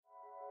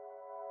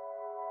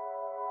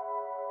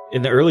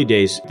In the early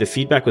days, the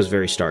feedback was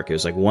very stark. It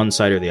was like one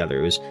side or the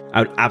other. It was,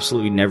 I would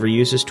absolutely never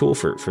use this tool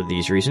for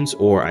these reasons,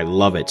 or I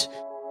love it,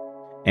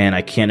 and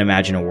I can't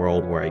imagine a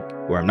world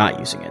where I'm not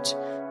using it.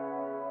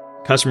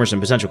 Customers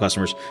and potential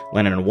customers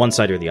landed on one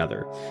side or the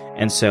other.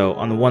 And so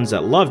on the ones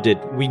that loved it,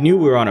 we knew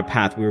we were on a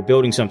path. We were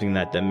building something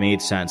that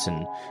made sense.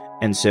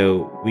 And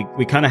so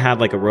we kind of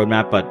had like a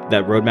roadmap, but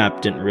that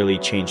roadmap didn't really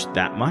change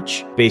that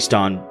much based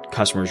on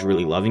customers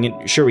really loving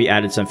it. Sure, we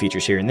added some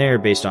features here and there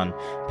based on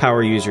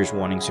power users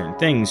wanting certain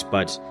things,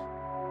 but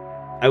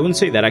I wouldn't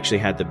say that actually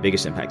had the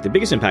biggest impact. The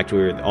biggest impact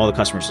were all the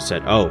customers that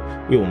said, oh,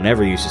 we will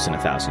never use this in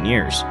 1,000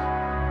 years.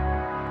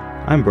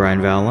 I'm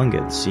Brian Vallelunga,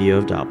 the CEO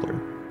of Doppler.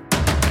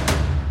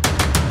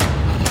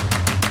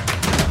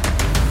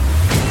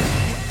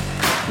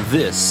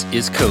 This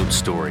is Code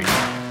Story,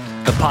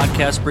 a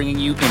podcast bringing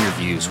you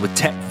interviews with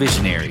tech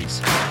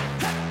visionaries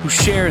who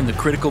share in the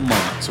critical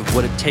moments of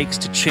what it takes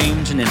to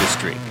change an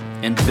industry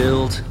and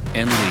build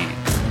and lead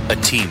a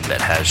team that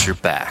has your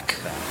back.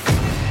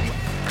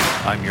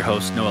 I'm your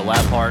host, Noah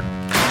Labhart,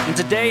 and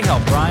today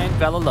how Brian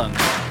Vallelunga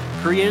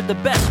created the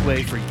best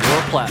way for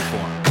your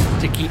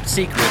platform to keep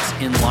secrets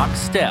in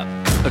lockstep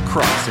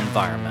across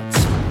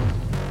environments.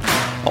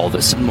 All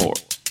this and more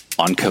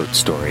on Code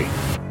Story.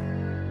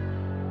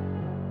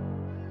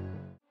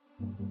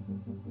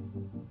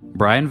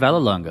 Brian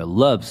Vallelunga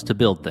loves to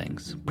build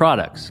things,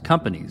 products,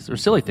 companies, or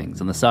silly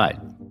things on the side.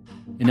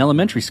 In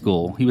elementary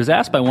school, he was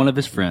asked by one of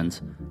his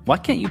friends, "Why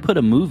can't you put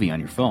a movie on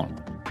your phone?"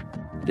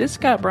 This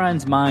got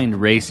Brian's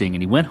mind racing,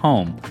 and he went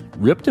home,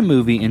 ripped a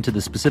movie into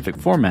the specific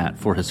format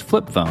for his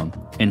flip phone,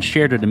 and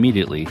shared it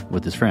immediately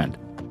with his friend.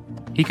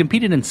 He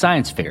competed in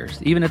science fairs,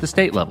 even at the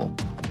state level.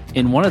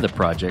 In one of the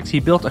projects, he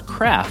built a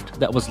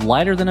craft that was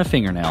lighter than a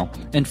fingernail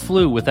and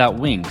flew without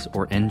wings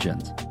or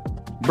engines.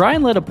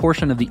 Brian led a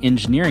portion of the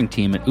engineering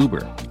team at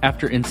Uber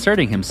after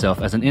inserting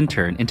himself as an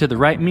intern into the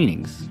right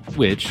meetings,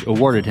 which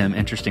awarded him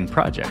interesting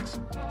projects.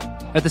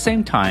 At the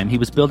same time, he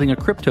was building a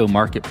crypto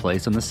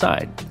marketplace on the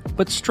side,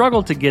 but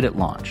struggled to get it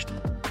launched.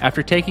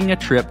 After taking a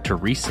trip to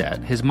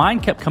reset, his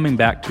mind kept coming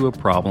back to a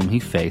problem he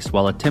faced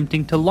while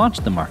attempting to launch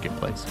the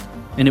marketplace,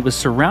 and it was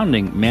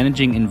surrounding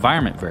managing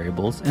environment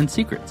variables and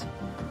secrets.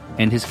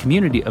 And his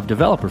community of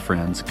developer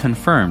friends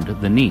confirmed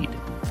the need.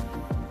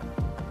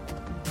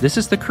 This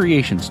is the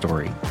creation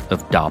story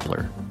of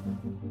Doppler.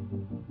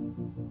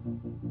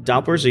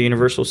 Doppler is a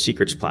universal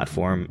secrets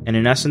platform, and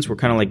in essence, we're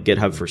kind of like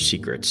GitHub for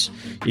secrets.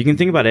 You can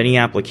think about any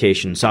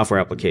application,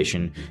 software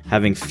application,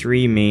 having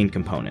three main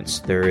components.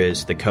 There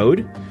is the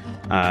code,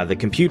 the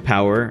compute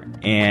power,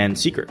 and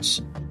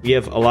secrets. We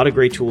have a lot of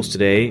great tools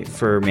today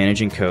for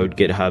managing code,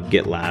 GitHub,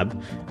 GitLab,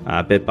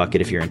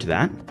 Bitbucket if you're into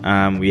that.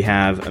 We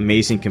have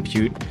amazing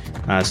compute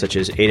such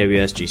as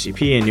AWS,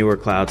 GCP, and newer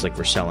clouds like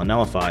Vercel and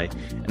Netlify.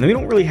 And then we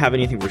don't really have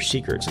anything for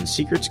secrets. And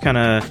secrets kind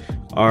of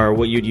are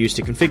what you'd use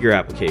to configure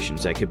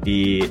applications. That could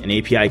be an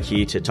API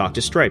key to talk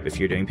to Stripe if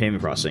you're doing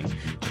payment processing,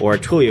 or a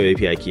Twilio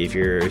API key if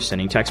you're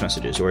sending text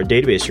messages, or a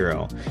database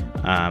URL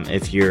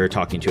if you're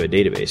talking to a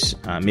database.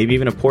 Maybe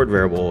even a port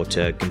variable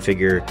to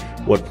configure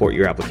what port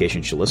your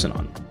application should listen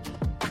on.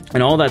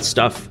 And all that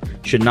stuff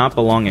should not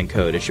belong in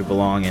code. It should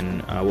belong in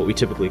what we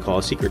typically call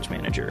a secrets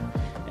manager.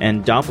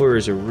 And Doppler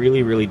is a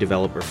really, really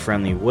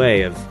developer-friendly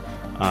way of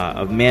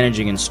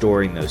managing and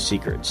storing those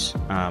secrets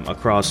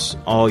across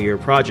all your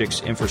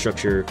projects,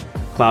 infrastructure,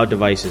 cloud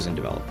devices, and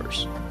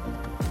developers.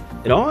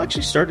 It all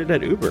actually started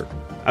at Uber.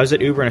 I was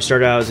at Uber and I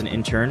started out as an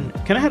intern.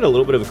 Kind of had a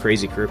little bit of a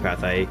crazy career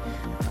path. I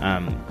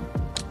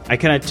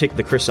kind of take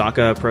the Chris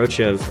Sacca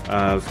approach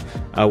of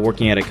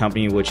working at a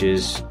company, which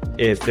is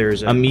if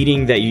there's a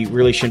meeting that you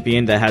really shouldn't be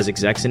in that has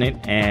execs in it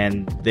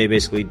and they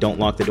basically don't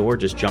lock the door,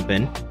 just jump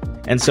in.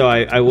 And so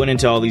I went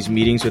into all these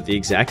meetings with the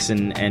execs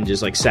and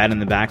just like sat in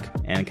the back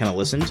and kind of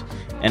listened.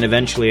 And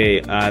eventually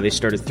they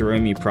started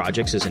throwing me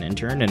projects as an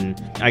intern.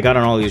 And I got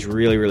on all these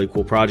really, really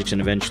cool projects and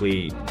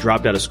eventually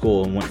dropped out of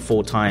school and went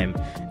full time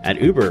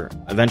at Uber,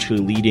 eventually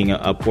leading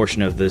a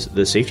portion of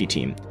the safety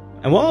team.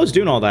 And while I was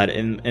doing all that,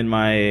 in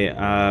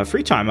my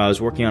free time, I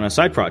was working on a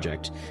side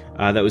project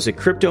that was a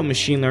crypto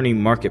machine learning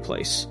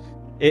marketplace.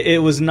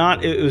 It was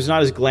not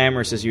as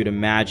glamorous as you'd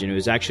imagine. It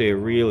was actually a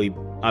really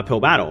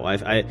uphill battle.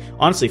 I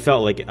honestly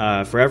felt like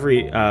for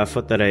every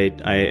foot that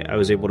I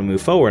was able to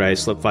move forward, I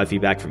slipped 5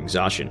 feet back from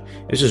exhaustion.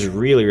 It was just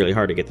really, really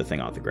hard to get the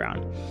thing off the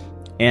ground.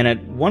 And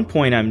at one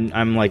point,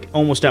 I'm like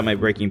almost at my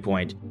breaking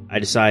point. I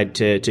decide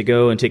to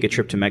go and take a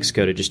trip to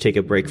Mexico to just take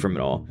a break from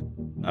it all.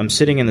 I'm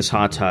sitting in this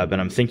hot tub and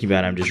I'm thinking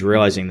about it. I'm just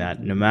realizing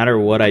that no matter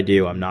what I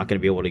do, I'm not going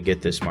to be able to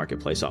get this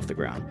marketplace off the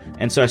ground.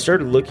 And so I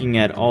started looking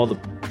at all the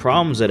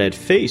problems that I'd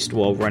faced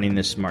while running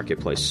this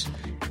marketplace.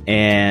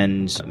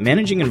 And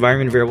managing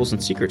environment variables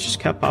and secrets just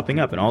kept popping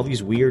up in all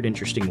these weird,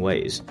 interesting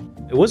ways.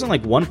 It wasn't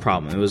like one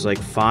problem. It was like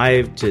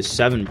 5 to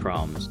 7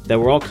 problems that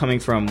were all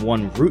coming from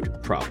one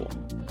root problem.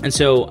 And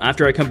so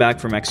after I come back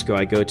from Mexico,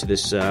 I go to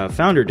this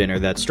founder dinner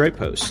that Stripe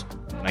hosts.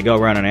 I go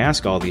around and I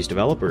ask all these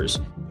developers,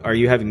 are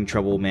you having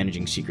trouble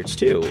managing secrets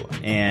too?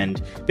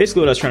 And basically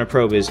what I was trying to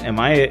probe is, am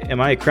I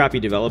a crappy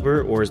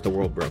developer or is the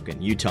world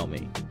broken? You tell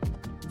me.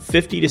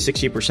 50 to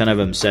 60% of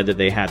them said that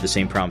they had the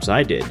same problems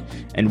I did.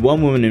 And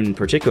one woman in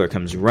particular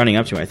comes running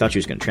up to me. I thought she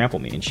was going to trample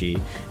me. And she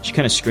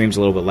kind of screams a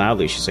little bit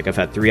loudly. She's like, I've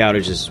had 3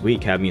 outages this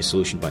week. Have me a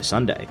solution by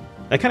Sunday.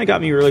 That kind of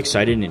got me really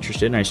excited and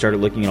interested. And I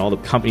started looking at all the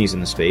companies in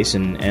the space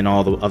and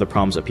all the other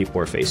problems that people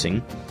were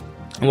facing.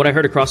 And what I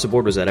heard across the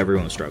board was that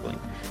everyone was struggling.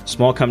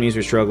 Small companies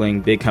were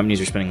struggling. Big companies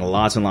were spending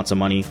lots and lots of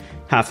money,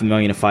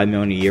 $500,000 to $5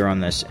 million a year on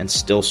this, and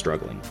still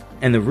struggling.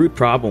 And the root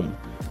problem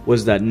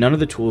was that none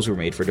of the tools were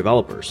made for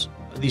developers.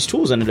 These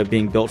tools ended up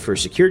being built for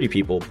security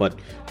people, but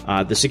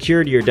the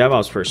security or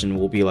DevOps person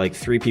will be like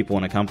 3 people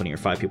in a company or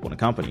 5 people in a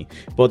company.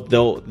 But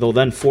they'll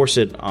then force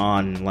it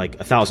on like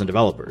 1,000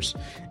 developers.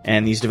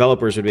 And these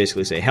developers would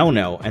basically say, hell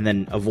no, and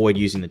then avoid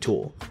using the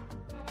tool.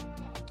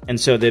 And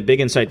so the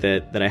big insight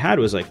that I had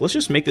was like, let's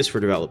just make this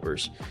for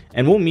developers.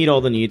 And we'll meet all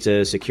the needs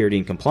of security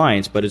and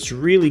compliance, but it's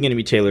really going to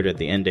be tailored at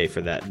the end day for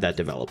that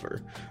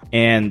developer.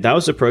 And that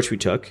was the approach we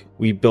took.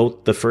 We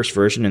built the first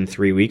version in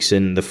 3 weeks.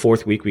 And the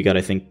 4th week, we got,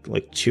 I think,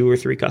 like 2 or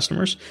 3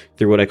 customers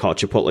through what I call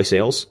Chipotle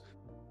sales.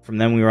 From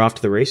then, we were off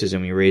to the races,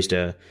 and we raised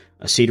a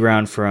seed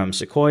round from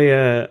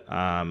Sequoia,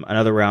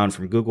 another round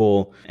from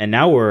Google. And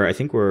now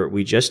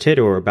we just hit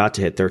or we're about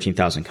to hit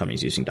 13,000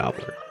 companies using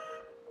Doppler.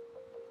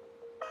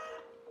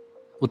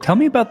 Well, tell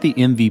me about the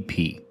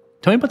MVP.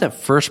 Tell me about that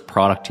first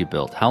product you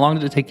built. How long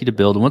did it take you to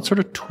build, and what sort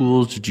of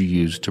tools did you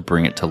use to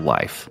bring it to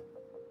life?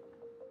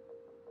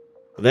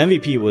 The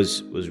MVP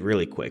was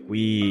really quick.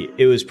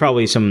 It was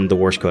probably some of the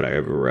worst code I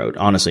ever wrote.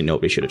 Honestly,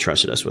 nobody should have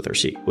trusted us with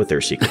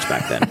their secrets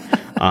back then.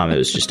 It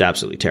was just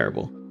absolutely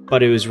terrible.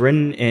 But it was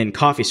written in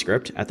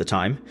CoffeeScript at the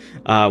time,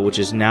 which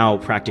is now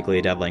practically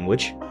a dev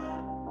language.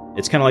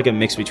 It's kind of like a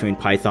mix between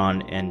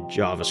Python and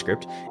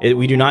JavaScript.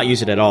 We do not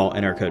use it at all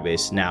in our code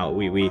base now.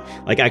 We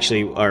like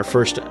actually our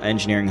first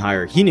engineering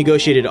hire, he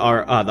negotiated the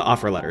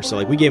offer letter. So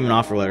like we gave him an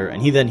offer letter and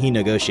he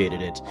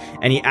negotiated it.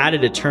 And he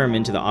added a term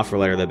into the offer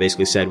letter that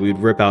basically said we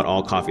would rip out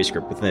all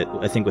CoffeeScript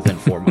within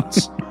 4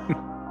 months.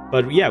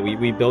 But yeah,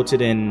 we built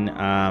it in,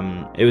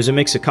 it was a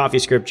mix of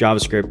CoffeeScript,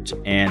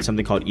 JavaScript, and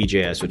something called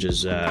EJS, which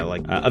is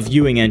like a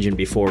viewing engine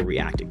before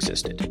React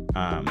existed.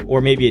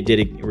 Or maybe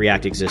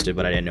React existed,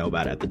 but I didn't know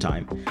about it at the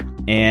time.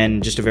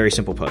 And just a very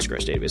simple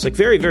Postgres database, like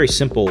very, very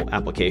simple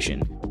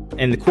application.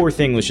 And the core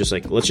thing was just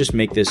like, let's just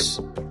make this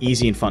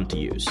easy and fun to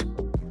use.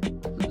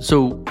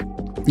 So,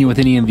 with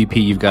any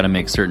MVP, you've got to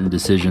make certain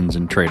decisions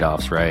and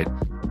trade-offs, right?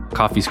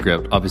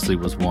 CoffeeScript obviously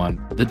was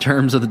one. The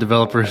terms of the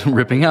developers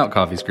ripping out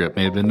CoffeeScript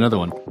may have been another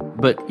one.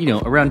 But,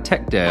 around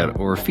TechDad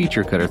or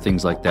FeatureCut or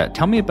things like that,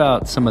 tell me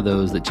about some of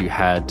those that you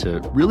had to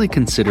really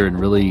consider and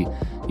really,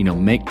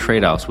 make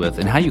trade-offs with,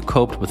 and how you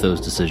coped with those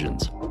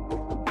decisions.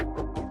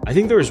 I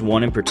think there was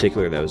one in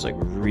particular that was like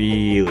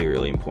really,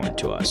 really important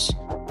to us.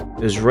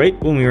 It was right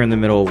when we were in the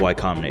middle of Y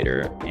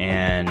Combinator,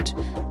 and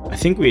I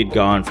think we had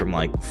gone from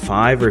like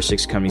 5 or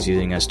 6 companies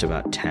using us to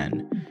about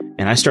 10.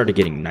 And I started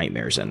getting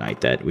nightmares at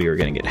night that we were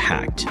going to get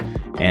hacked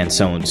and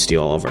someone would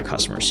steal all of our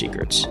customer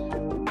secrets.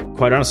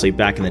 Quite honestly,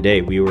 back in the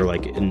day, we weren't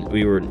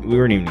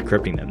even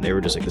encrypting them. They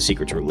were just like the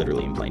secrets were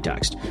literally in plain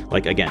text.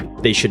 Like again,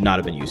 they should not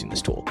have been using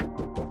this tool.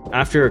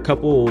 After a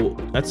couple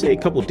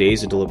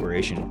days of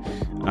deliberation,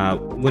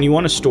 when you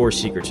want to store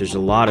secrets, there's a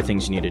lot of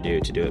things you need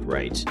to do it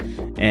right.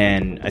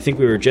 And I think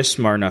we were just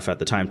smart enough at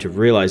the time to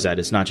realize that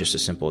it's not just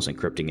as simple as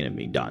encrypting it and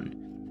being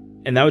done.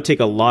 And that would take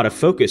a lot of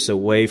focus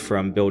away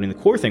from building the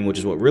core thing, which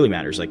is what really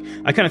matters. Like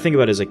I kind of think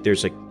about it as like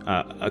there's like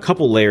a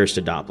couple layers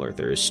to Doppler.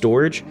 There is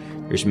storage,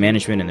 there's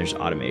management, and there's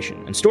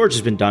automation. And storage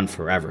has been done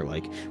forever.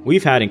 Like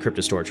we've had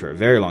encrypted storage for a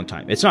very long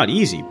time. It's not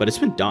easy, but it's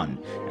been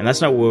done. And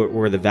that's not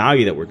where the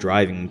value that we're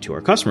driving to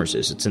our customers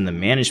is. It's in the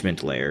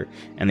management layer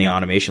and the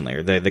automation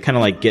layer. The kind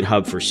of like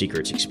GitHub for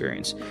secrets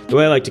experience. The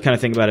way I like to kind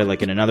of think about it,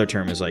 like in another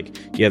term, is like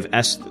you have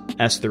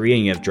S3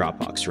 and you have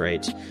Dropbox,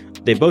 right?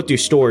 They both do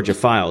storage of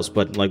files,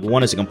 but like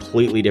one is a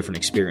completely different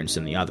experience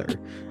than the other.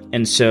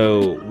 And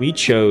so we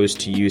chose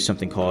to use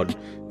something called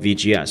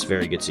VGS,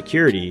 Very Good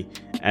Security,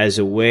 as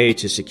a way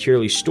to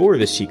securely store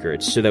the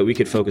secrets so that we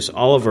could focus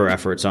all of our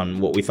efforts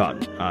on what we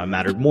thought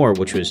mattered more,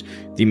 which was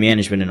the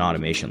management and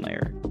automation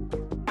layer.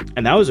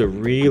 And that was a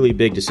really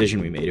big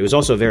decision we made. It was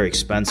also a very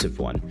expensive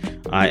one.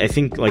 I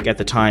think like at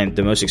the time,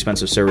 the most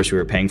expensive service we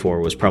were paying for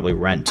was probably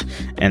rent.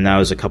 And that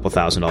was a couple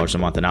 $1,000s a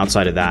month. And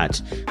outside of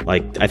that,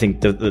 like I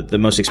think the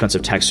most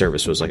expensive tech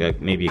service was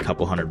like maybe a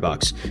couple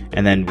 $100.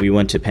 And then we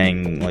went to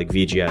paying like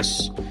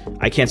VGS.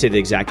 I can't say the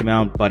exact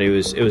amount, but it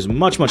was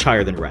much, much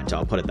higher than rent.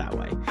 I'll put it that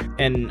way.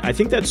 And I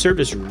think that served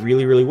us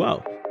really, really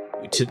well.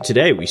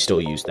 Today we still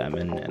use them,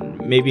 and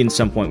maybe in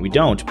some point we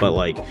don't, but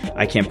like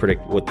I can't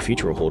predict what the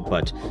future will hold.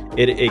 But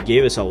it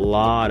gave us a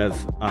lot of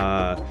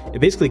it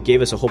basically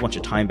gave us a whole bunch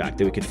of time back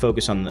that we could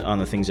focus on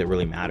the things that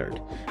really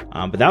mattered.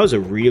 But that was a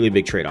really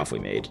big trade-off we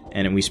made,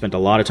 and we spent a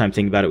lot of time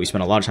thinking about it. We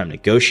spent a lot of time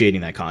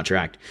negotiating that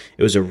contract.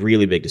 It was a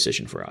really big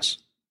decision for us.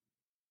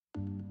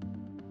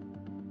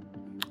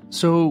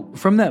 So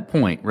from that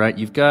point, right,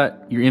 you've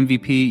got your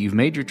MVP, you've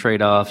made your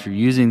trade-offs, you're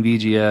using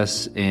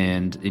VGS,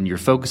 and you're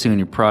focusing on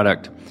your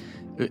product.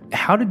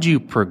 How did you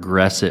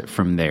progress it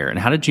from there? And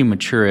how did you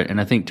mature it? And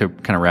I think to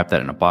kind of wrap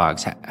that in a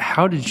box,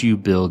 how did you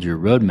build your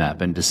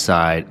roadmap and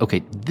decide,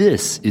 okay,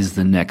 this is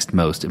the next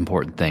most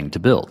important thing to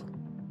build?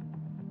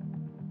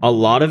 A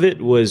lot of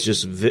it was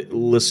just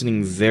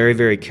listening very,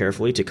 very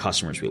carefully to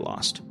customers we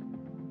lost.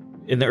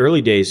 In the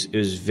early days,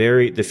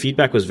 the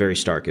feedback was very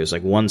stark. It was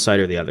like one side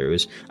or the other.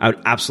 I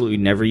would absolutely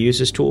never use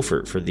this tool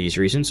for these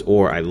reasons,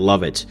 or I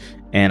love it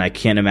and I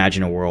can't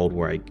imagine a world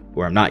where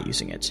I'm not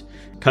using it.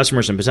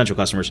 Customers and potential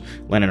customers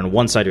landed on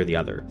one side or the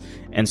other.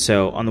 And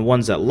so on the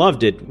ones that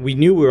loved it, we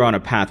knew we were on a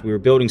path. We were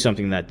building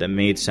something that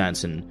made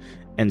sense.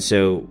 And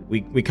so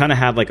we kind of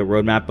had like a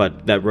roadmap,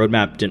 but that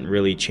roadmap didn't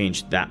really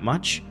change that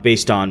much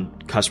based on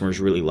customers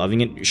really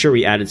loving it. Sure,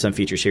 we added some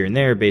features here and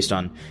there based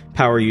on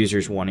power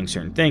users wanting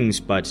certain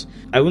things, but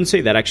I wouldn't say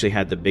that actually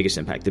had the biggest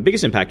impact. The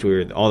biggest impact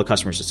were all the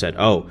customers that said,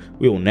 oh,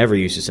 we will never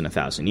use this in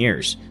 1,000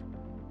 years.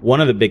 One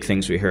of the big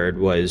things we heard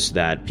was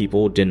that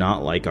people did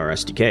not like our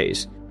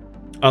SDKs.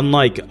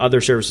 Unlike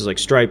other services like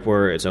Stripe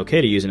where it's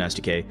okay to use an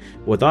SDK,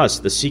 with us,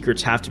 the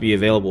secrets have to be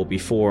available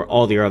before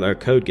all the other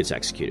code gets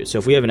executed. So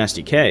if we have an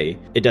SDK,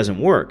 it doesn't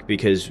work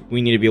because we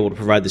need to be able to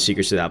provide the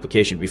secrets to the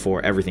application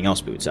before everything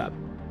else boots up.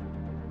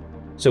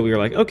 So we were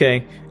like,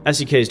 okay,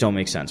 SDKs don't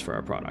make sense for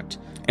our product.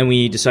 And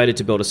we decided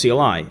to build a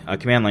CLI, a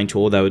command line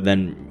tool that would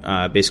then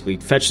basically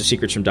fetch the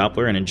secrets from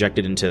Doppler and inject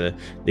it into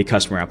the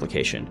customer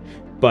application.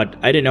 But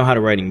I didn't know how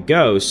to write in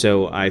Go,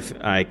 so I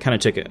kind of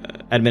took,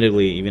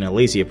 admittedly, even a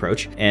lazy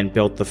approach and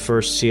built the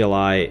first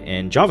CLI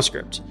in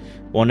JavaScript.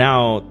 Well,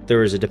 now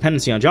there is a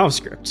dependency on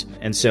JavaScript.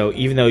 And so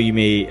even though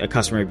a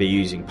customer may be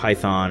using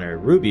Python or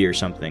Ruby or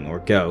something, or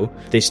Go,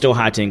 they still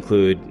had to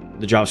include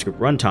the JavaScript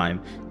runtime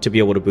to be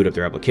able to boot up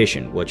their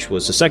application, which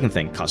was the second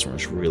thing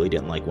customers really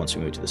didn't like once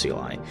we moved to the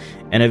CLI.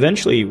 And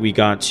eventually we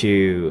got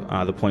to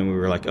the point where we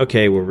were like,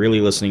 okay, we're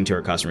really listening to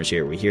our customers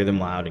here. We hear them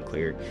loud and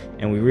clear.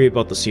 And we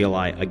rebuilt the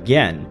CLI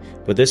again,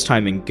 but this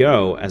time in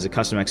Go as a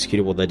custom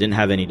executable that didn't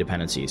have any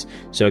dependencies.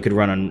 So it could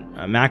run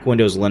on Mac,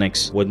 Windows,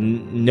 Linux with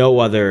no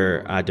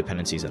other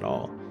dependencies at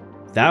all.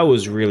 That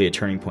was really a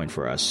turning point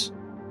for us.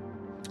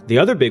 The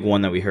other big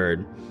one that we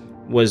heard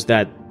was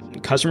that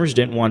customers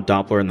didn't want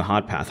Doppler in the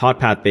hot path. Hot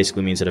path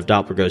basically means that if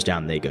Doppler goes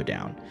down, they go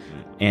down.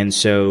 And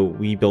so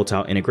we built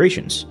out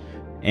integrations.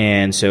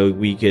 And so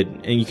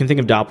and you can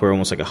think of Doppler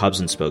almost like a hubs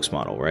and spokes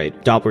model, right?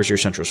 Doppler is your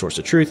central source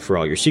of truth for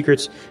all your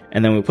secrets.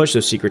 And then we push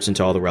those secrets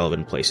into all the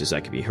relevant places.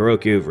 That could be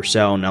Heroku,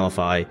 Vercel,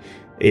 Netlify,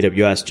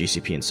 AWS,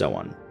 GCP, and so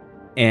on.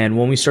 And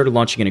when we started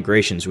launching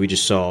integrations, we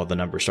just saw the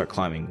numbers start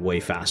climbing way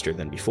faster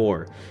than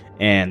before.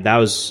 And that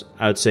was,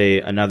 I would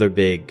say, another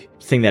big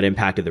thing that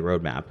impacted the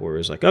roadmap, where it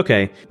was like,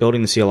 okay,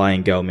 building the CLI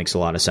in Go makes a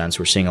lot of sense.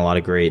 We're seeing a lot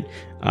of great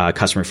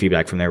customer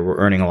feedback from there. We're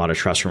earning a lot of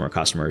trust from our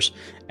customers.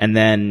 And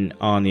then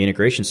on the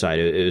integration side,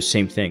 it was the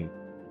same thing.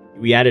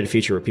 We added a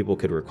feature where people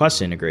could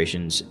request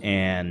integrations,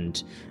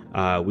 and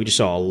we just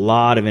saw a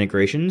lot of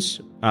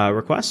integrations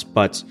requests,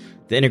 but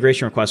the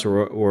integration requests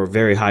were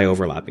very high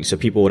overlapping. So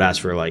people would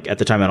ask for, like, at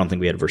the time, I don't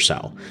think we had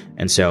Vercel.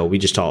 And so we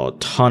just saw a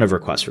ton of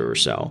requests for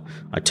Vercel,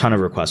 a ton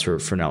of requests for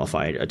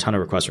Netlify, a ton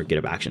of requests for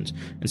GitHub Actions.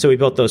 And so we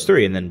built those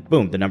three, and then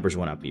boom, the numbers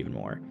went up even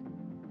more.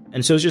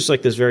 And so it's just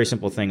like this very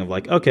simple thing of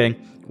like, okay,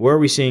 where are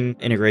we seeing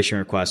integration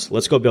requests?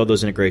 Let's go build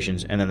those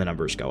integrations, and then the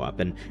numbers go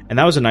up. And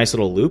that was a nice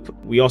little loop.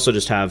 We also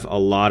just have a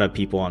lot of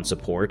people on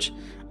support,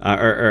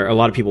 or a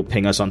lot of people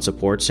ping us on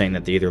support saying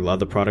that they either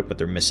love the product, but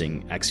they're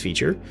missing X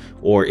feature,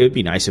 or it would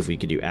be nice if we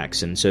could do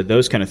X. And so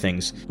those kind of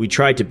things we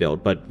tried to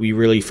build, but we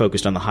really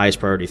focused on the highest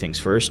priority things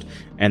first.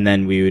 And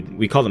then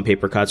we call them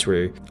paper cuts,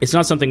 where it's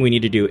not something we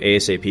need to do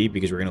ASAP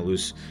because we're going to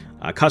lose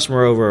a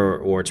customer over,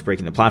 or it's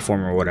breaking the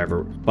platform or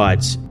whatever,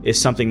 but it's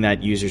something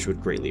that users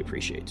would greatly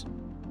appreciate.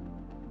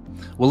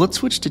 Well, let's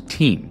switch to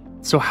team.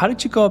 So how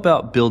did you go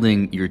about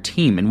building your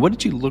team, and what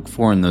did you look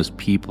for in those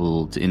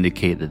people to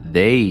indicate that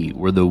they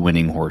were the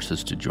winning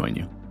horses to join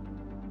you?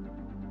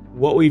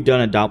 What we've done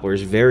at Doppler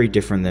is very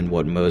different than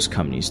what most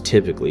companies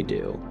typically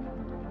do.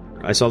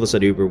 I saw this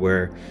at Uber,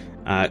 where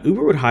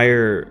Uber would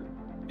hire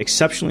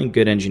exceptionally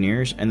good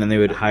engineers, and then they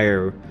would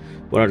hire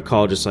what I'd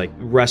call just like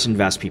rest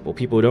invest people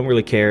who don't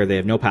really care, they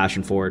have no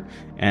passion for it,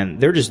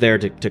 and they're just there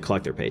to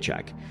collect their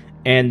paycheck.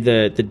 And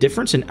the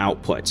difference in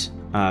output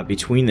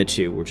between the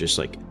two were just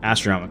like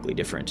astronomically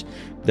different.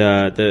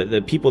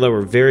 The people that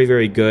were very,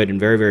 very good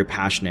and very, very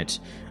passionate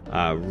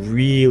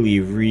really,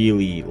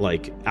 really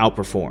like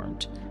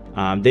outperformed.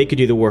 They could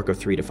do the work of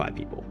 3 to 5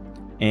 people.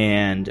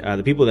 And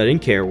the people that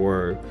didn't care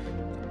were,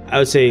 I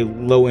would say,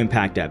 low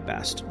impact at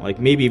best,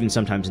 like maybe even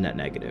sometimes net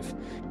negative.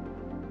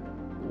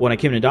 When I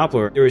came to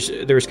Doppler,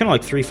 there was kind of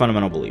like 3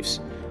 fundamental beliefs.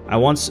 I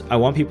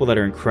want people that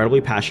are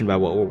incredibly passionate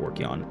about what we're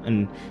working on,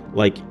 and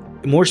like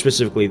more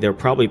specifically, they're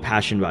probably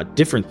passionate about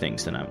different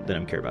things than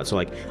I'm care about. So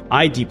like,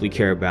 I deeply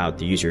care about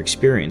the user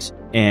experience,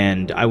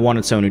 and I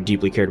wanted someone who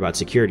deeply cared about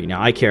security.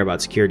 Now I care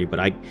about security,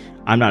 but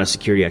I'm not a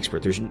security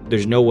expert.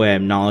 There's no way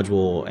I'm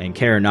knowledgeable and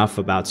care enough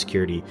about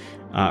security,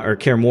 or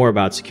care more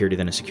about security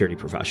than a security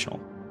professional.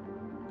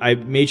 I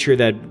made sure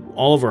that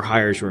all of our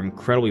hires were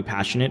incredibly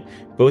passionate,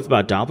 both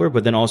about Doppler,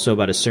 but then also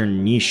about a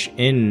certain niche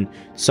in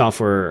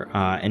software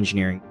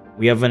engineering.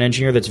 We have an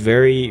engineer that's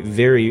very,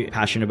 very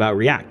passionate about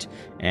React,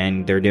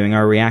 and they're doing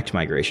our React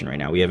migration right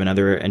now. We have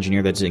another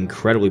engineer that's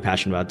incredibly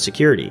passionate about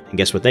security, and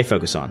guess what they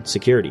focus on?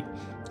 Security.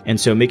 And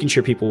so making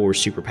sure people were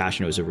super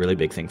passionate was a really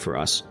big thing for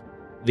us.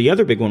 The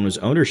other big one was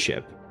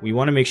ownership. We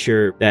want to make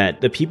sure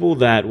that the people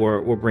that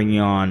we're bringing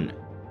on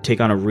take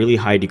on a really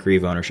high degree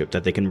of ownership,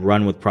 that they can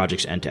run with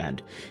projects end to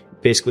end.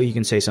 Basically, you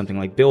can say something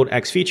like build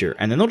X feature,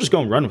 and then they'll just go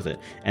and run with it.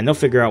 And they'll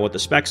figure out what the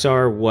specs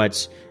are,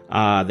 what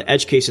the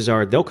edge cases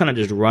are. They'll kind of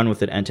just run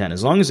with it end to end.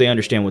 As long as they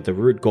understand what the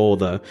root goal,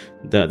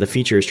 the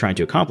feature is trying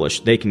to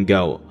accomplish, they can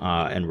go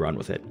and run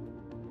with it.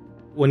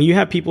 When you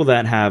have people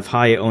that have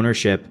high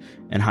ownership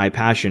and high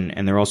passion,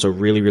 and they're also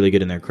really, really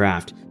good in their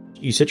craft,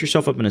 you set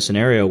yourself up in a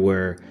scenario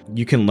where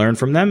you can learn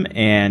from them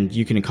and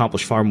you can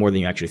accomplish far more than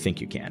you actually think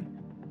you can.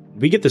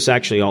 We get this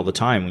actually all the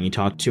time when you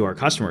talk to our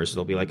customers.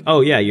 They'll be like,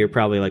 oh yeah, you're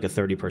probably like a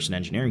 30-person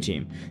engineering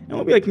team. And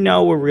we'll be like,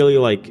 no, we're really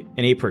like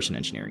an 8-person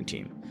engineering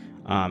team.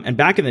 And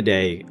back in the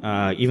day,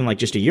 even like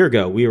just a year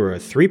ago, we were a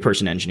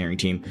 3-person engineering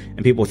team,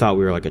 and people thought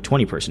we were like a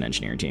 20-person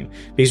engineering team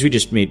because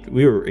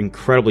we were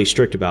incredibly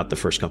strict about the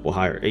first couple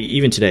hires.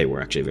 Even today,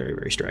 we're actually very,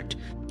 very strict.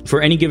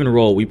 For any given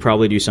role, we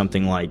probably do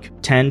something like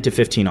 10 to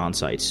 15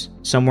 on-sites,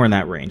 somewhere in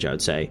that range, I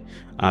would say,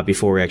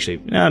 before we actually,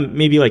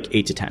 maybe like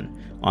 8 to 10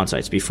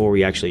 on-sites before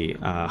we actually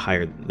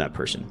hire that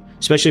person,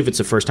 especially if it's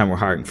the first time we're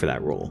hiring for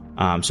that role.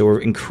 So we're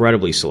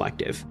incredibly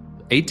selective.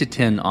 8 to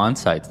 10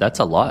 on-sites, that's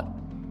a lot.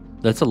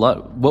 That's a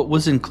lot. What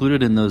was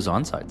included in those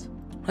on-sites?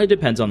 It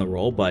depends on the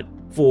role, but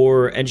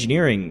for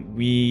engineering,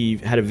 we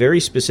had a very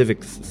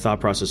specific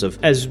thought process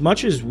of as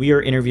much as we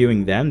are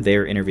interviewing them,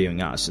 they're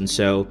interviewing us. And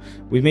so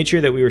we made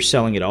sure that we were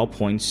selling at all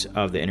points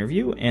of the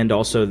interview, and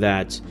also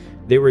that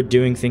they were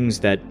doing things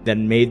that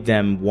made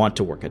them want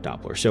to work at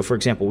Doppler. So for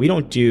example, we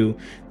don't do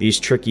these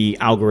tricky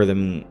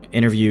algorithm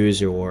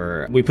interviews,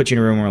 or we put you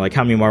in a room where like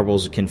how many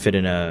marbles can fit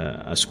in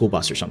a school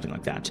bus or something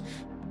like that.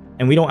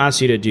 And we don't ask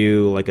you to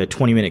do like a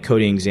 20-minute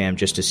coding exam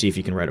just to see if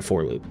you can write a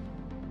for loop.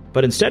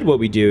 But instead what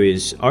we do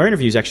is, our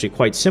interview is actually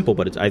quite simple,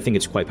 but I think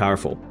it's quite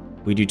powerful.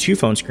 We do 2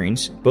 phone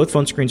screens. Both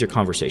phone screens are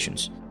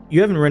conversations.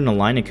 You haven't written a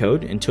line of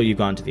code until you've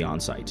gone to the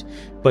on-site.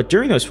 But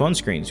during those phone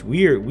screens,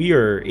 we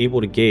are able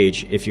to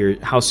gauge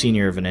how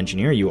senior of an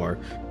engineer you are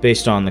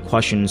based on the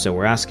questions that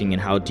we're asking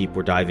and how deep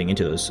we're diving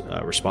into those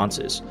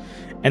responses.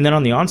 And then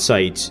on the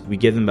on-site, we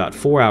give them about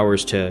 4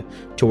 hours to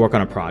work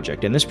on a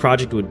project. And this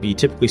project would be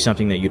typically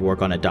something that you'd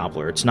work on at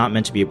Doppler. It's not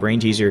meant to be a brain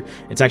teaser.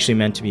 It's actually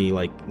meant to be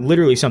like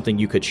literally something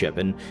you could ship.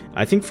 And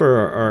I think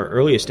for our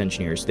earliest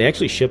engineers, they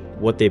actually ship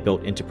what they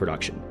built into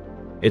production.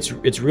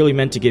 It's really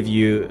meant to give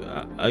you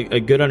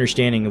a good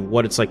understanding of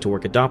what it's like to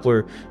work at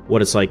Doppler,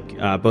 what it's like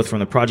both from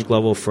the project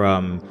level,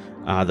 from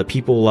the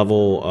people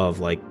level of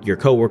like your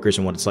coworkers,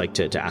 and what it's like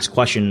to ask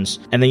questions.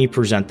 And then you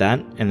present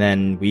that, and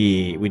then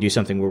we do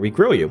something where we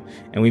grill you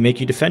and we make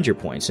you defend your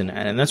points.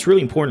 And that's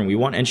really important. We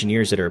want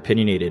engineers that are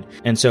opinionated.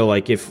 And so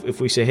like if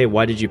we say, hey,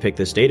 why did you pick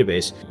this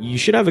database? You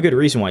should have a good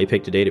reason why you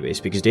picked a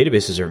database, because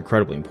databases are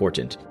incredibly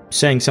important.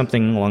 Saying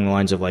something along the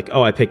lines of like,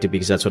 oh, I picked it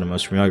because that's what I'm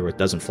most familiar with,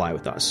 doesn't fly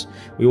with us.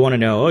 We want to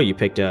know, oh, you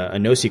picked a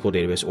NoSQL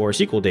database or a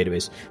SQL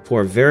database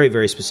for a very,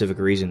 very specific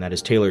reason that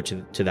is tailored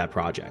to that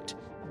project.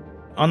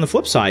 On the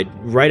flip side,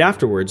 right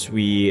afterwards,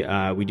 we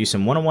do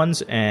some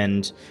one-on-ones,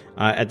 and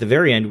at the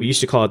very end, we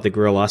used to call it the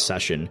Grill Us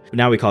session.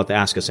 Now we call it the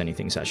Ask Us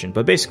Anything session.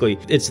 But basically,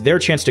 it's their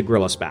chance to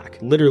grill us back.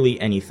 Literally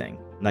anything.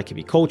 That could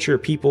be culture,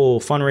 people,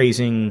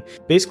 fundraising,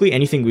 basically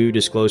anything we would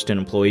disclose to an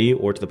employee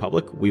or to the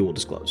public, we will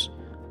disclose.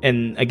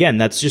 And again,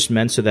 that's just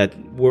meant so that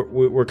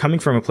we're coming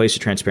from a place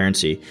of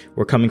transparency.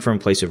 We're coming from a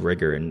place of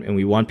rigor, and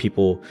we want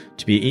people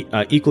to be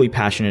equally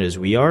passionate as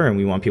we are, and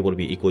we want people to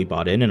be equally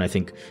bought in. And I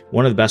think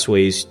one of the best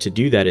ways to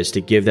do that is to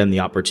give them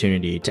the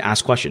opportunity to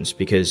ask questions,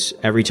 because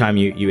every time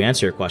you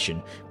answer a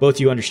question,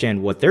 both you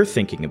understand what they're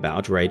thinking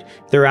about, right?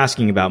 If they're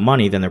asking about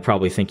money, then they're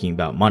probably thinking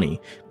about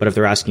money. But if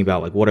they're asking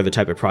about like, what are the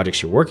type of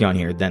projects you're working on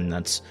here, then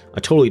that's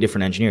a totally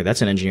different engineer.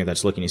 That's an engineer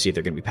that's looking to see if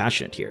they're going to be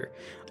passionate here.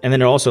 And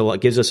then it also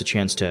gives us a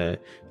chance to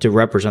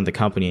represent the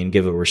company and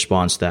give a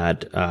response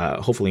that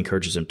hopefully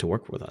encourages them to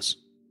work with us.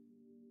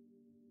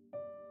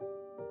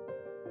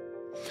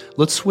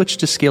 Let's switch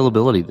to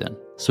scalability then.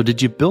 So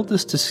did you build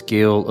this to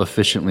scale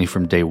efficiently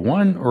from day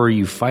one, or are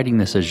you fighting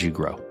this as you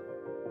grow?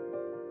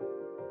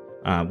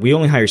 We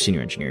only hire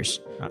senior engineers.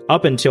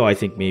 Up until I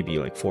think maybe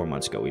like 4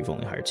 months ago, we've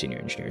only hired senior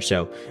engineers.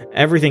 So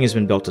everything has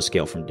been built to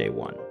scale from day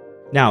one.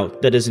 Now,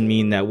 that doesn't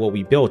mean that what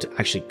we built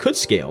actually could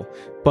scale,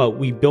 but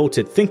we built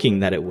it thinking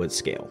that it would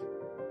scale.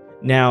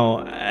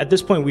 Now, at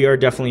this point, we are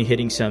definitely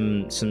hitting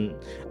some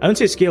I wouldn't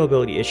say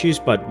scalability issues,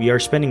 but we are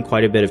spending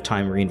quite a bit of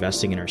time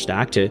reinvesting in our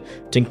stack to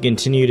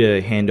continue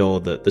to handle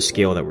the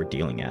scale that we're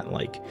dealing at.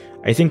 Like,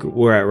 I think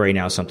we're at right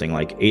now something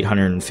like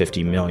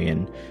 850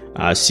 million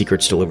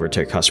secrets delivered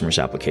to a customer's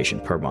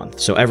application per month.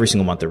 So every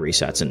single month it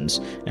resets,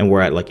 and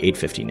we're at like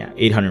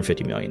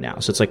 850 million now.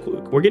 So it's like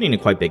we're getting to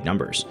quite big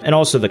numbers. And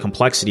also the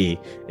complexity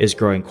is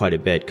growing quite a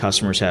bit.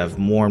 Customers have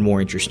more and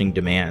more interesting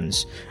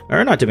demands,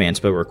 or not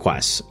demands, but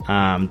requests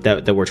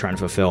that we're trying to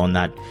fulfill, and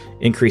that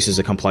increases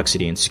the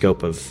complexity and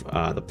scope of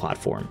the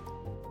platform.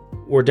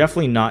 We're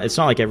definitely not, it's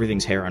not like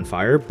everything's hair on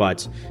fire,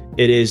 but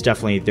it is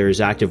definitely,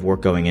 there's active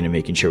work going in and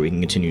making sure we can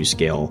continue to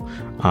scale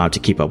to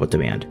keep up with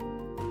demand.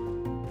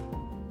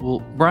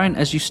 Well, Brian,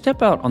 as you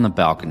step out on the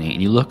balcony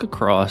and you look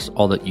across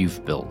all that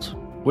you've built,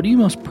 what are you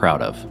most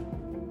proud of?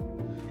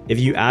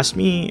 If you asked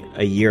me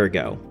a year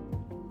ago,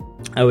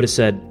 I would have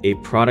said a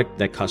product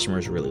that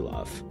customers really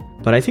love.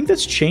 But I think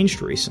that's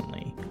changed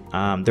recently.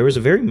 There was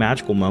a very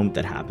magical moment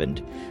that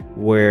happened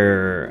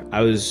where I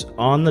was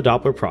on the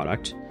Doppler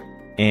product,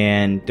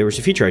 and there was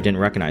a feature I didn't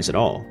recognize at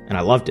all, and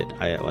I loved it.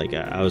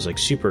 I was like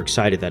super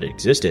excited that it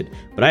existed,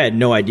 but I had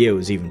no idea it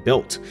was even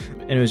built.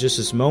 And it was just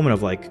this moment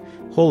of like,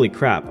 holy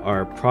crap,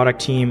 our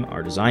product team,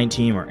 our design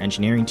team, our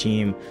engineering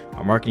team,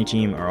 our marketing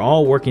team are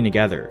all working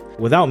together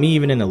without me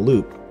even in the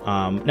loop.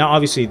 Now,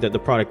 obviously, the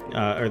product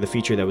or the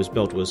feature that was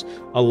built was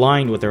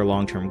aligned with their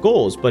long-term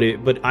goals, but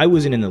I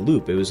wasn't in the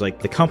loop. It was like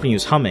the company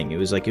was humming. It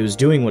was like it was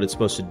doing what it's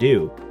supposed to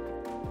do.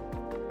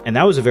 And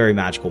that was a very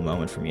magical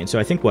moment for me. And so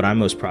I think what I'm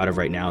most proud of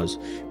right now is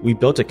we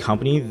built a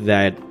company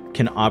that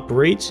can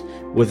operate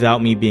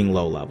without me being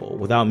low level,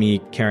 without me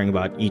caring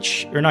about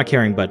each, or not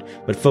caring, but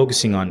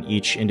focusing on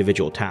each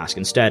individual task.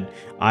 Instead,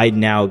 I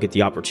now get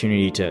the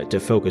opportunity to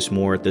focus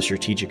more at the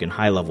strategic and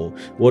high level.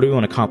 What do we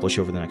want to accomplish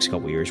over the next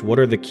couple of years? What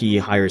are the key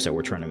hires that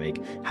we're trying to make?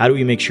 How do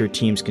we make sure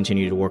teams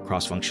continue to work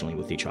cross-functionally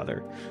with each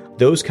other?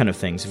 Those kind of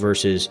things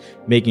versus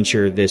making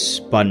sure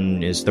this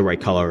button is the right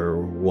color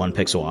or 1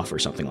 pixel off or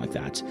something like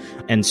that.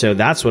 And so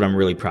that's what I'm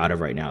really proud of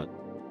right now.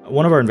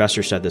 One of our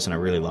investors said this, and I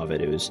really love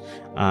it. It was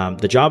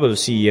the job of a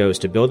CEO is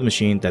to build a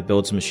machine that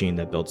builds a machine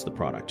that builds the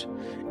product.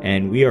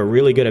 And we are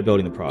really good at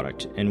building the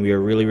product, and we are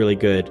really, really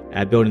good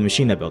at building the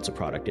machine that builds a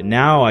product. And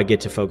now I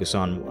get to focus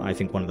on, I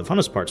think, one of the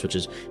funnest parts, which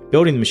is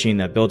building the machine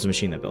that builds a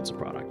machine that builds a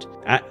product.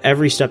 At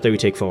every step that we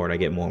take forward, I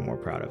get more and more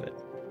proud of it.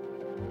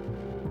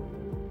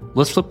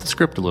 Let's flip the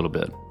script a little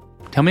bit.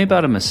 Tell me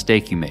about a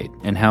mistake you made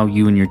and how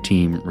you and your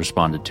team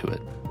responded to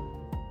it.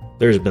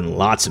 There's been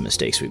lots of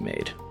mistakes we've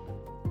made.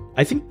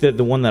 I think that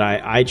the one that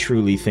I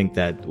truly think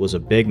that was a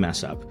big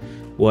mess up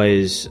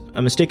was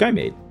a mistake I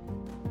made.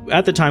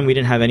 At the time, we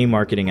didn't have any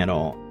marketing at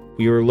all.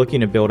 We were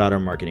looking to build out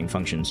our marketing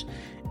functions,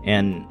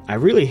 and I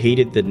really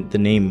hated the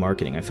name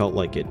marketing. I felt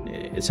like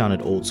it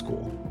sounded old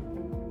school.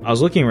 I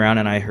was looking around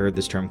and I heard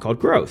this term called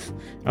growth.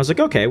 And I was like,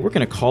 okay, we're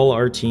going to call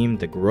our team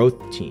the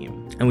growth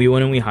team. And we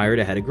went and we hired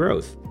a head of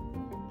growth.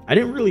 I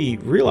didn't really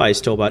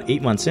realize till about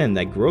 8 months in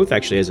that growth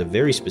actually has a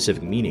very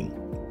specific meaning.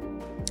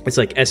 It's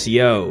like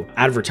SEO,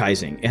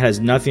 advertising. It has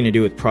nothing to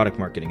do with product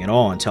marketing at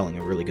all and telling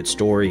a really good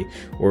story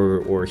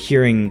or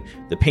hearing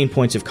the pain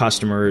points of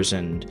customers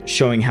and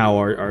showing how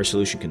our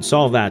solution can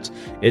solve that.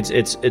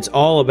 It's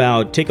all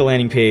about take a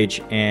landing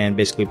page and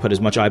basically put as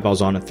much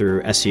eyeballs on it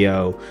through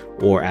SEO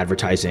or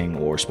advertising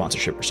or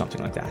sponsorship or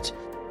something like that.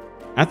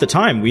 At the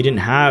time, we didn't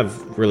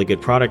have really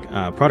good product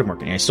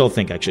marketing. I still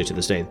think actually to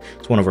this day,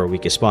 it's one of our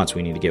weakest spots.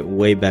 We need to get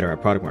way better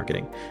at product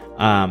marketing.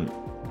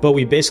 But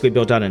we basically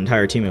built out an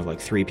entire team of like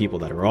 3 people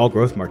that are all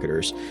growth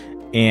marketers.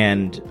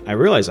 And I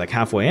realized like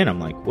halfway in, I'm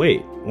like,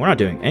 wait, we're not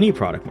doing any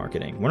product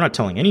marketing. We're not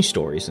telling any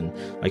stories. And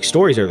like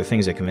stories are the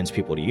things that convince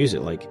people to use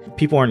it. Like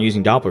people aren't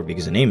using Doppler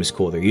because the name is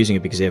cool. They're using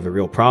it because they have a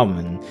real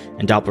problem.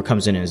 And Doppler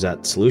comes in as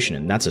that solution.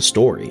 And that's a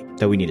story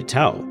that we need to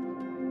tell.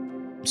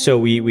 So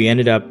we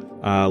ended up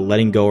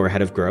letting go our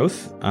head of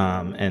growth,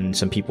 and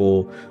some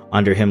people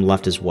under him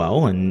left as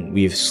well, and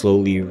we've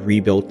slowly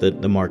rebuilt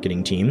the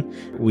marketing team.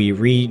 We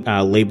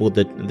labeled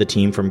the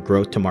team from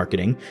growth to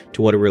marketing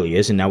to what it really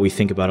is, and now we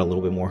think about it a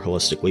little bit more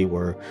holistically,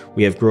 where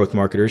we have growth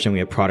marketers and we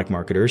have product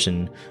marketers,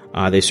 and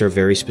they serve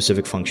very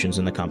specific functions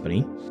in the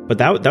company. But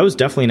that was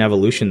definitely an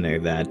evolution there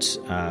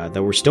that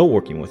we're still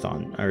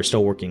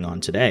working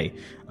on today.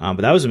 But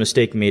that was a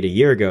mistake made a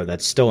year ago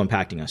that's still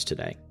impacting us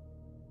today.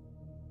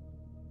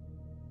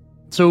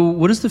 So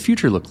what does the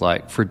future look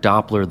like for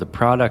Doppler, the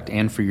product,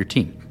 and for your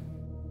team?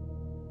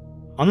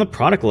 On the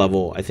product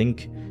level, I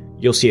think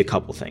you'll see a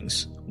couple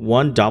things.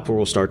 One, Doppler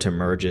will start to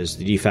emerge as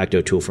the de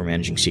facto tool for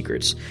managing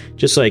secrets,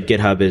 just like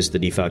GitHub is the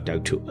de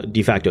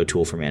facto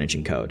tool for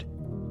managing code.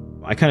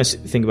 I kind of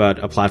think about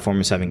a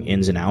platform as having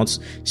ins and outs,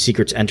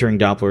 secrets entering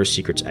Doppler,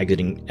 secrets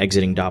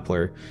exiting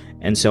Doppler.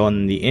 And so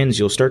on the ins,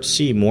 you'll start to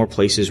see more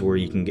places where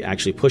you can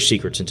actually push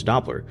secrets into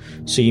Doppler.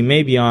 So you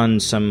may be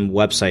on some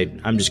website.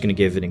 I'm just going to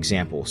give an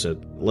example. So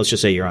let's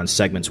just say you're on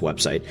Segment's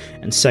website,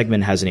 and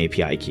Segment has an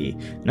API key.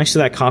 Next to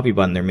that copy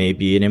button, there may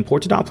be an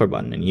import to Doppler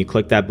button, and you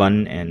click that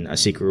button and a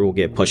secret will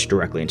get pushed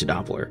directly into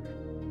Doppler.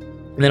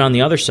 And then on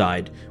the other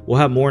side, we'll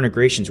have more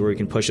integrations where we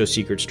can push those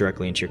secrets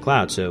directly into your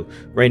cloud. So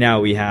right now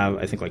we have,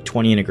 I think, like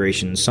 20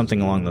 integrations, something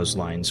along those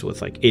lines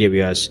with like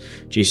AWS,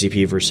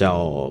 GCP,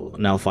 Vercel,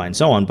 Netlify, and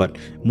so on. But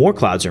more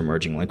clouds are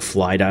emerging, like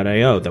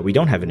Fly.io, that we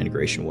don't have an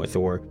integration with,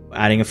 or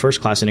adding a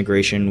first-class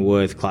integration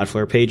with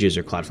Cloudflare Pages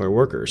or Cloudflare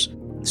Workers.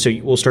 So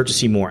we'll start to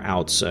see more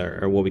outs,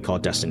 or what we call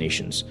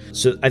destinations.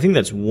 So I think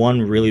that's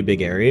one really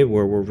big area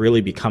where we're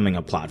really becoming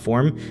a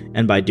platform.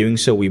 And by doing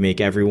so, we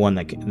make everyone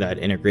that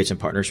integrates and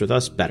partners with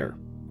us better.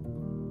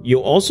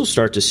 You'll also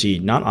start to see,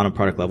 not on a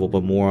product level,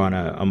 but more on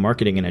a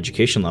marketing and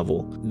education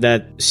level,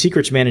 that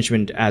secrets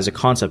management as a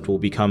concept will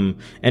become,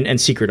 and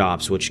secret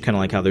ops, which kind of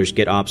like how there's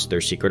GitOps,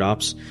 there's secret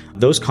ops,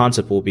 those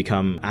concepts will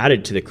become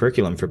added to the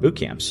curriculum for boot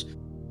camps.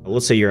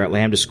 Let's say you're at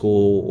Lambda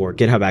School, or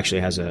GitHub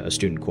actually has a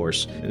student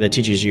course that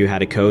teaches you how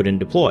to code and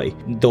deploy.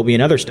 There'll be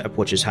another step,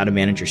 which is how to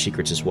manage your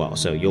secrets as well.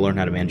 So you'll learn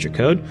how to manage your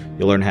code,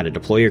 you'll learn how to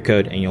deploy your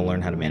code, and you'll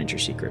learn how to manage your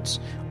secrets,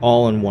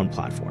 all in one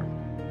platform.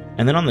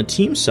 And then on the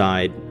team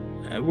side,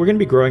 we're going to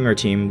be growing our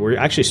team. We're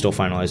actually still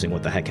finalizing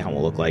what the headcount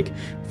will look like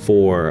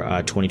for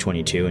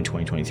 2022 and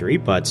 2023,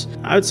 but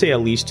I would say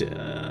at least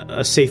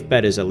a safe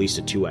bet is at least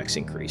a 2x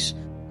increase.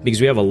 Because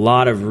we have a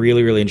lot of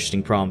really, really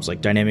interesting problems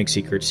like dynamic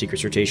secrets,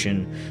 secrets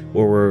rotation,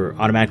 where we're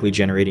automatically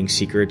generating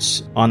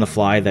secrets on the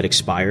fly that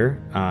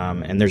expire.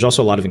 And there's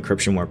also a lot of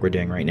encryption work we're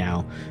doing right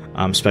now,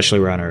 especially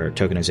around our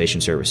tokenization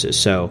services.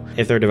 So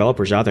if there are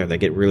developers out there that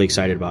get really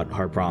excited about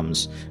hard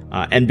problems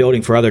and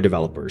building for other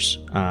developers,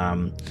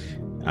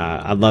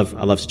 I'd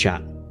love to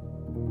chat.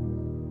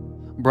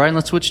 Brian,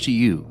 let's switch to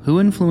you. Who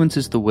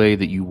influences the way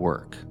that you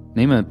work?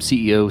 Name a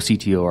CEO,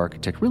 CTO,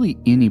 architect, really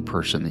any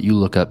person that you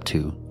look up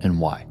to, and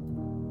why.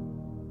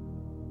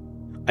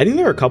 I think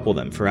there are a couple of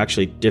them for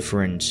actually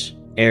different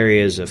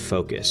areas of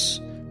focus.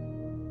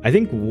 I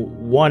think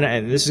one,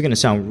 and this is going to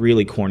sound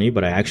really corny,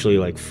 but I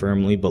actually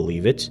firmly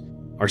believe it.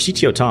 Our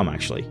CTO, Tom,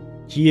 actually,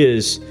 he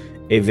is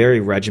a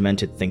very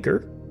regimented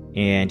thinker,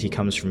 and he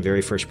comes from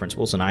very first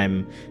principles. And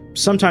I'm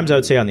sometimes, I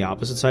would say, on the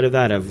opposite side of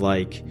that, of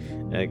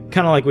kind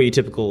of like what you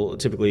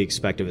typically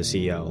expect of a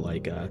CEO,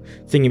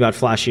 thinking about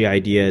flashy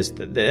ideas,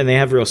 and they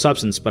have real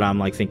substance. But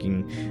I'm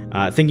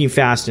thinking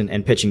fast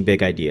and pitching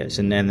big ideas.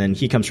 And then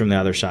he comes from the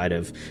other side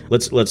of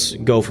let's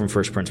go from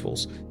first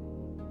principles.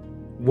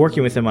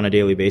 Working with him on a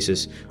daily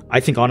basis,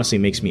 I think honestly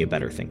makes me a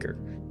better thinker.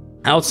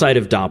 Outside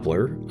of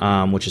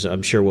Doppler, which is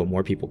I'm sure what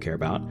more people care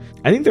about,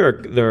 I think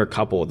there are a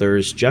couple.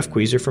 There's Jeff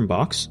Queeser from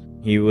Box.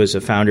 He was a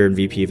founder and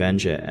VP of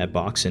Eng at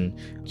Box, and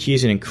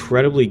he's an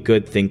incredibly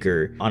good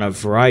thinker on a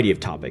variety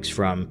of topics,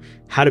 from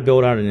how to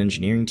build out an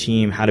engineering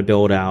team, how to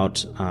build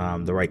out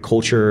the right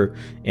culture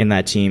in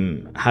that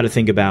team, how to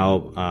think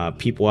about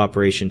people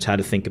operations, how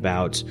to think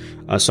about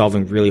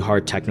solving really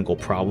hard technical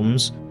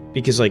problems.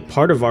 Because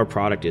part of our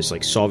product is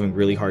solving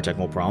really hard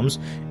technical problems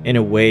in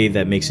a way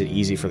that makes it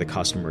easy for the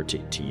customer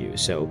to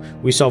use. So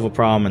we solve a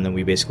problem and then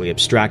we basically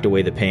abstract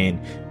away the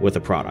pain with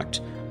a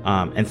product.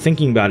 And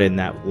thinking about it in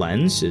that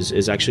lens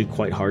is actually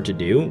quite hard to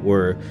do.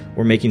 We're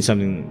making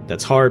something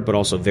that's hard but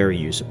also very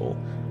usable.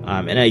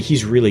 And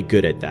he's really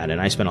good at that.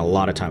 And I spend a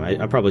lot of time.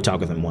 I probably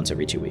talk with him once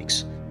every 2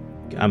 weeks.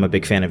 I'm a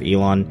big fan of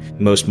Elon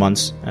most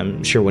months.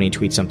 I'm sure when he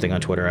tweets something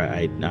on Twitter,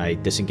 I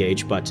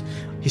disengage, but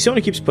he's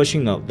someone who keeps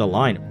pushing the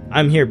line.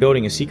 I'm here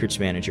building a secrets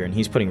manager and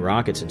he's putting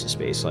rockets into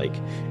space.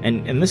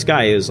 And this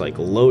guy is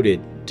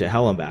loaded to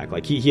hell and back.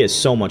 He has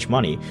so much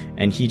money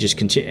and he just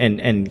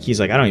and he's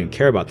I don't even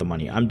care about the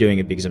money. I'm doing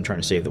it because I'm trying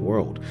to save the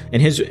world.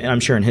 And I'm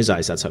sure in his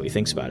eyes, that's how he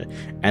thinks about it.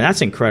 And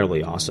that's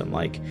incredibly awesome.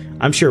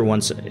 I'm sure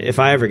if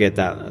I ever get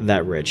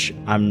that rich,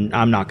 I'm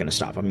not going to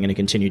stop. I'm going to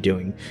continue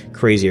doing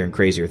crazier and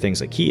crazier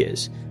things like he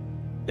is.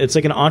 It's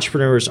like an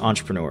entrepreneur's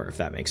entrepreneur, if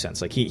that makes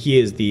sense. He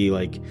is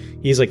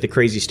he's the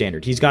crazy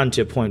standard. He's gotten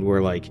to a point where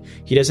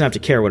he doesn't have to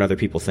care what other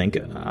people think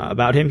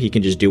about him. He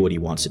can just do what he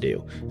wants to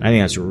do. And I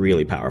think that's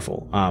really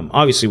powerful.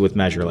 Obviously with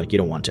measure, you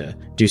don't want to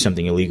do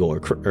something illegal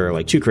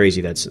or too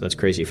crazy. That's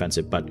crazy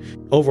offensive. But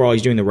overall,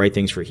 he's doing the right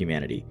things for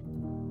humanity.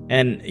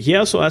 And he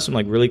also has some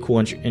really cool,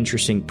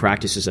 interesting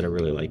practices that I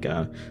really like.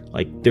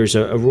 There's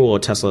a rule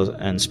at Tesla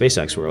and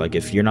SpaceX where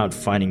if you're not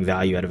finding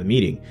value out of a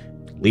meeting,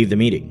 leave the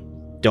meeting.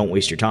 Don't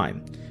waste your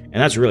time.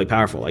 And that's really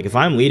powerful. If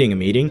I'm leading a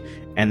meeting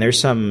and there's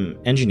some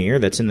engineer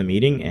that's in the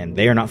meeting and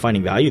they are not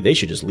finding value, they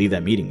should just leave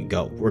that meeting and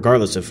go,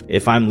 regardless of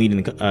if I'm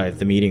leading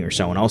the meeting or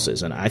someone else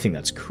is. And I think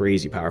that's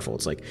crazy powerful.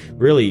 It's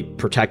really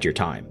protect your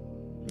time.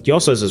 He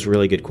also has this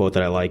really good quote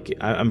that I like.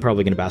 I'm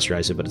probably going to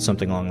bastardize it, but it's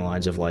something along the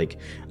lines of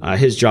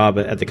his job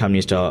at the company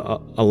is to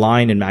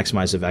align and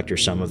maximize the vector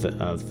sum of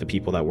the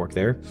people that work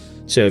there.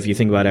 So if you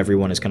think about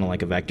everyone as kind of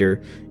like a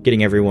vector,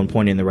 getting everyone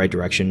pointing in the right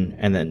direction,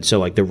 and then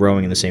they're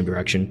rowing in the same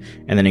direction,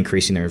 and then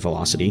increasing their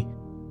velocity.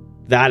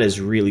 That is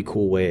a really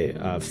cool way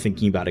of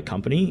thinking about a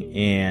company.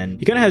 And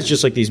he kind of has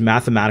just these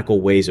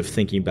mathematical ways of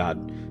thinking about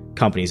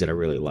companies that I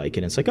really like.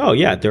 And it's like, oh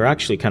yeah, they're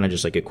actually kind of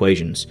just like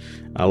equations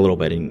a little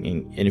bit.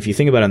 And if you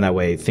think about it in that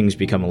way, things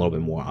become a little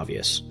bit more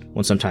obvious.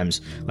 When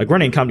sometimes, like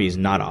running a company is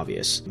not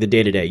obvious. The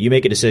day-to-day, you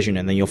make a decision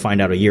and then you'll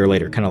find out a year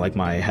later, kind of like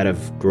my head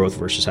of growth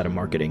versus head of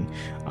marketing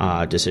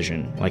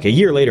decision. Like a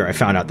year later, I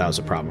found out that was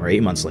a problem, or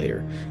 8 months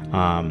later.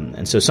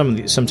 And so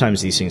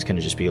sometimes these things kind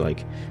of just be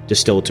like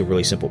distilled to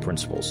really simple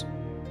principles.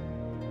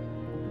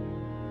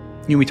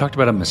 We talked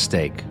about a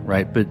mistake,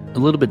 right? But a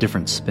little bit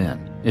different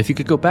spin. If you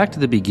could go back to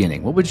the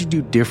beginning, what would you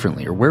do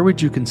differently, or where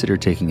would you consider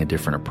taking a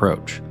different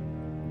approach?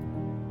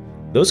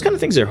 Those kind of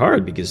things are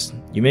hard because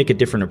you make a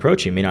different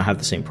approach. You may not have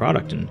the same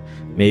product, and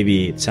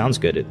maybe it sounds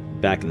good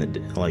back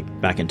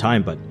in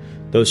time, but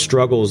those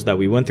struggles that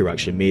we went through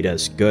actually made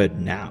us good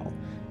now.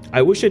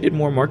 I wish I did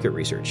more market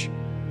research.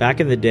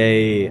 Back in the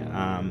day,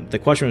 the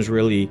question was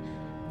really,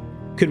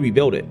 could we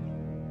build it?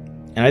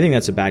 And I think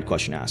that's a bad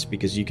question to ask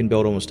because you can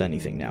build almost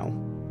anything now.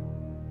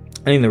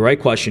 I think the right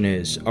question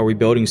is, are we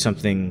building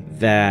something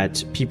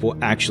that people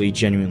actually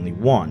genuinely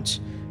want?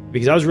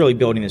 Because I was really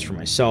building this for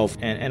myself,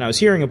 and I was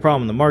hearing a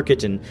problem in the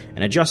market and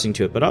adjusting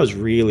to it, but I was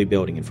really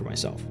building it for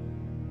myself.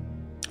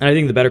 And I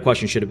think the better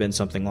question should have been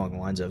something along the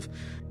lines of,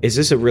 is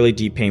this a really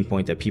deep pain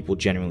point that people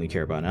genuinely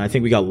care about? And I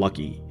think we got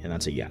lucky, and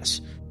that's a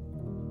yes.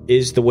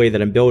 Is the way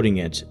that I'm building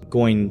it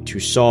going to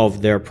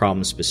solve their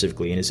problem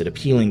specifically, and is it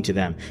appealing to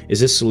them? Is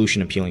this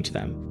solution appealing to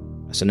them?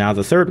 So now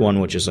the third one,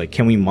 which is like,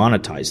 can we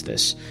monetize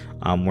this?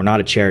 We're not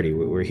a charity.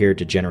 We're here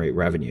to generate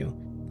revenue.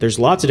 There's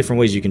lots of different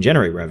ways you can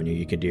generate revenue.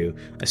 You can do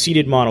a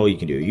seated model, you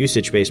can do a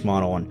usage-based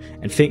model,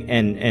 and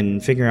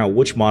figuring out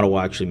which model will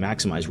actually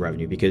maximize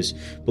revenue. Because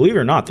believe it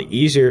or not,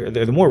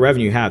 the more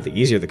revenue you have, the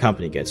easier the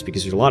company gets.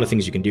 Because there's a lot of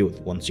things you can do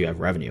once you have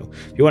revenue.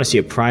 If you want to see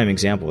a prime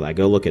example of that,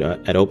 go look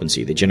at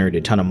OpenSea. They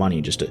generated a ton of money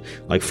in just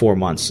like 4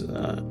 months,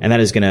 and that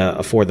is going to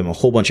afford them a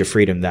whole bunch of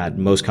freedom that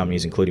most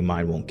companies, including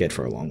mine, won't get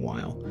for a long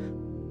while.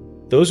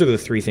 Those are the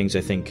three things I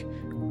think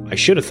I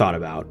should have thought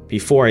about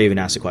before I even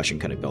asked the question,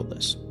 can I build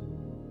this?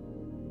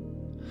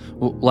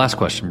 Well, last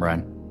question,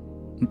 Brian.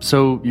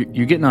 So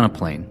you're getting on a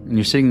plane and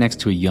you're sitting next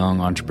to a young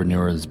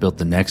entrepreneur that's built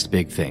the next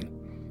big thing.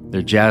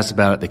 They're jazzed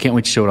about it. They can't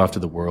wait to show it off to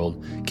the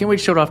world. Can't wait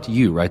to show it off to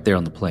you right there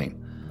on the plane.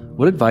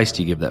 What advice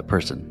do you give that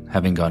person,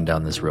 having gone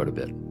down this road a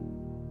bit?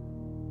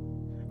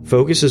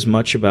 Focus as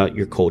much about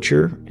your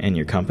culture and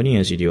your company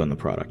as you do on the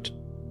product.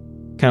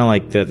 Kind of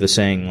like the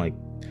saying, like,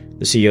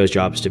 the CEO's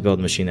job is to build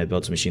a machine that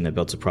builds a machine that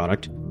builds a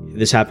product.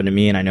 This happened to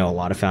me, and I know a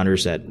lot of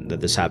founders that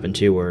this happened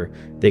to, where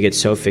they get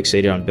so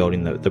fixated on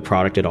building the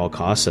product at all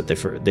costs that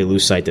they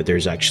lose sight that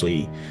there's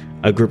actually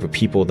a group of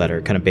people that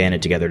are kind of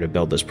banded together to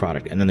build this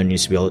product. And then there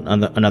needs to be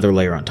another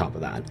layer on top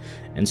of that.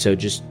 And so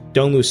just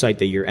don't lose sight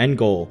that your end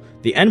goal,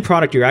 the end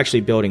product you're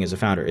actually building as a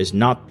founder, is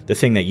not the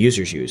thing that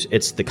users use.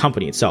 It's the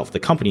company itself. The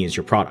company is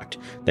your product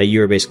that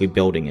you're basically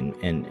building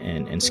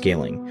and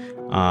scaling.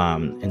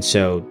 And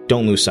so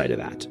don't lose sight of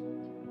that.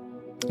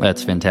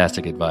 That's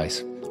fantastic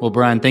advice. Well,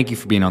 Brian, thank you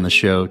for being on the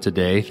show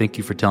today. Thank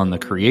you for telling the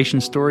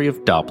creation story of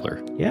Doppler.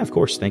 Yeah, of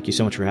course. Thank you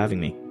so much for having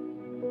me.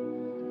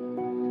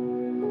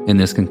 And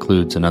this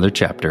concludes another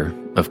chapter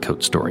of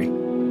Code Story.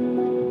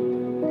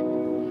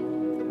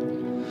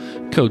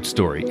 Code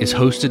Story is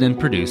hosted and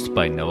produced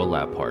by Noah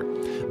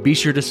Labhart. Be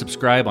sure to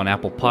subscribe on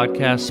Apple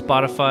Podcasts,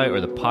 Spotify, or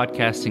the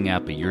podcasting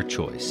app of your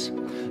choice.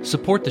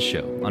 Support the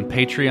show on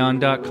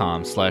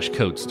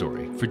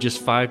patreon.com/codestory for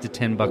just $5 to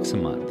 $10 a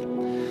month.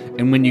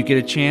 And when you get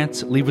a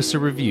chance, leave us a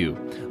review.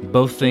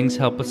 Both things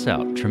help us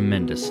out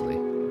tremendously.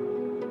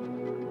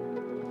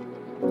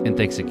 And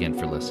thanks again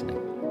for listening.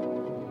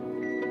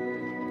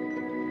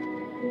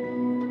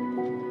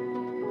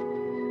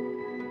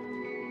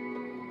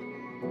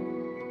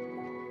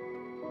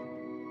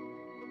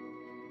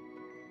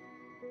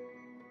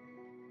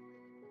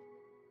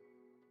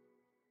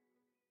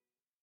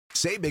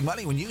 Save big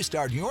money when you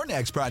start your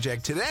next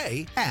project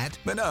today at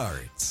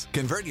Menards.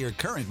 Convert your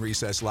current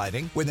recessed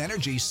lighting with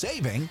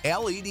energy-saving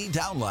LED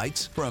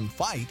downlights from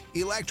Fight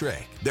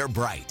Electric. They're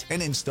bright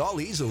and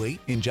install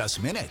easily in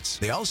just minutes.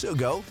 They also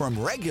go from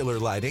regular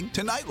lighting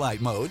to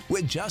nightlight mode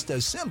with just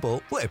a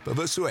simple flip of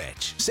a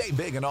switch. Save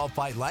big on all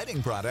Fight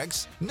lighting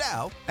products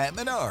now at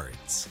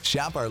Menards.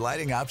 Shop our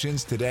lighting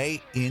options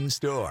today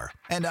in-store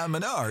and on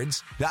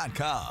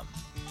Menards.com.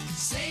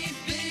 Save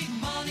big.